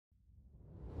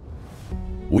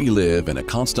We live in a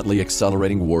constantly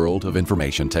accelerating world of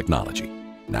information technology.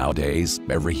 Nowadays,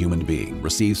 every human being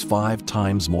receives 5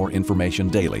 times more information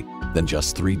daily than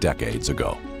just 3 decades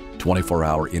ago.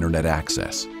 24-hour internet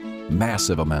access,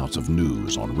 massive amounts of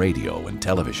news on radio and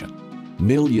television,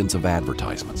 millions of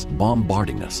advertisements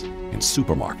bombarding us in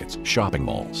supermarkets, shopping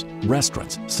malls,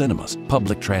 restaurants, cinemas,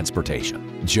 public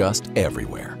transportation, just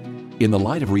everywhere. In the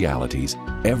light of realities,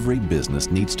 every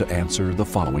business needs to answer the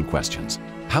following questions.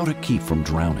 How to keep from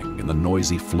drowning in the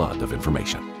noisy flood of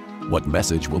information? What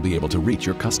message will be able to reach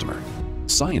your customer?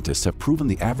 Scientists have proven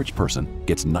the average person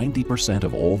gets 90%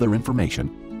 of all their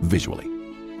information visually.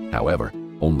 However,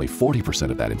 only 40%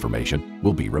 of that information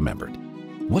will be remembered.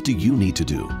 What do you need to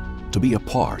do to be a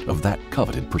part of that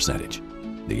coveted percentage?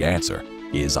 The answer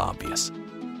is obvious.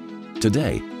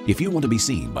 Today, if you want to be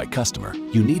seen by customer,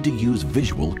 you need to use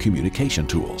visual communication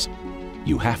tools.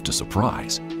 You have to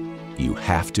surprise. You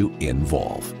have to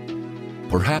involve.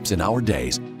 Perhaps in our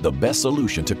days, the best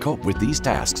solution to cope with these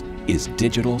tasks is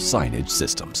digital signage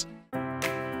systems.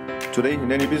 Today,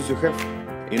 in any business you have,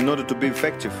 in order to be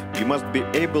effective, you must be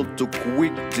able to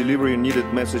quick deliver your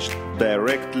needed message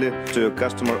directly to your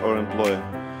customer or employer.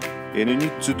 And you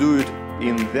need to do it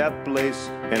in that place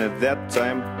and at that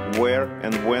time where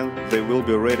and when they will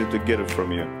be ready to get it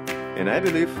from you. And I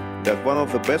believe that one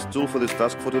of the best tools for this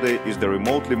task for today is the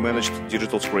remotely managed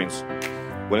digital screens.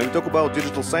 When we talk about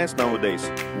digital signs nowadays,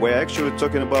 we're actually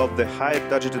talking about the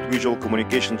high-targeted visual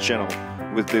communication channel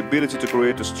with the ability to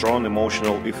create a strong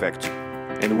emotional effect.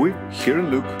 And we, here in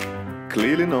Look,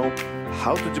 clearly know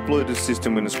how to deploy this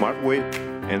system in a smart way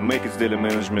and make its daily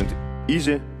management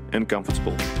easy and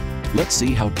comfortable. Let's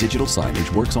see how digital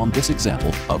signage works on this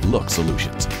example of Look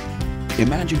Solutions.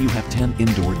 Imagine you have 10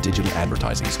 indoor digital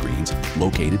advertising screens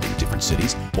located in different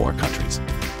cities or countries.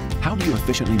 How do you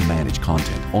efficiently manage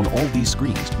content on all these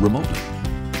screens remotely,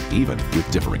 even with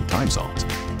differing time zones?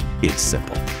 It's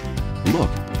simple. Look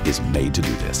is made to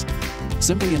do this.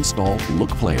 Simply install Look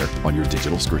Player on your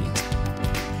digital screens.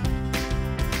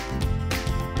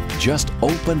 Just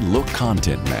open Look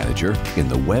Content Manager in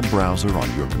the web browser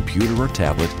on your computer or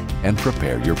tablet and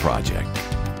prepare your project.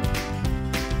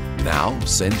 Now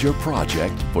send your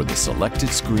project for the selected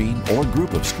screen or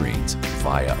group of screens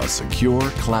via a secure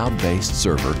cloud-based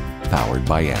server powered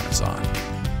by Amazon.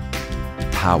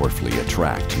 Powerfully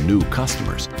attract new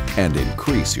customers and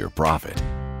increase your profit.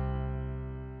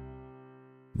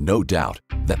 No doubt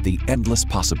that the endless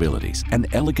possibilities and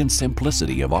elegant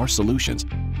simplicity of our solutions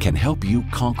can help you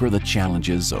conquer the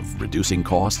challenges of reducing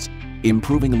costs,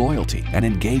 improving loyalty and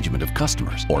engagement of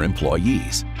customers or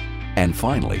employees, and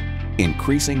finally,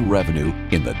 increasing revenue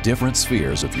in the different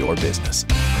spheres of your business.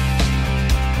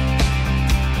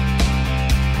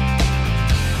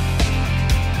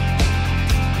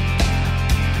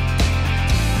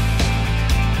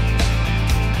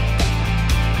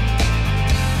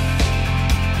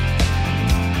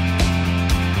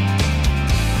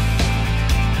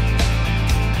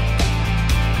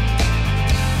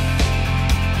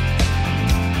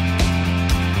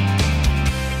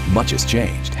 Much has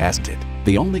changed, hasn't it?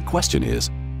 The only question is,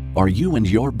 are you and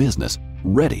your business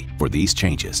ready for these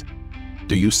changes?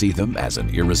 Do you see them as an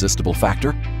irresistible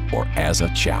factor or as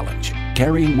a challenge,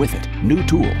 carrying with it new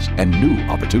tools and new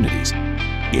opportunities?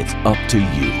 It's up to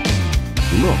you.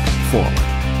 Look forward.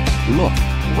 Look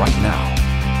right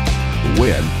now.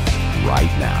 Win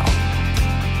right now.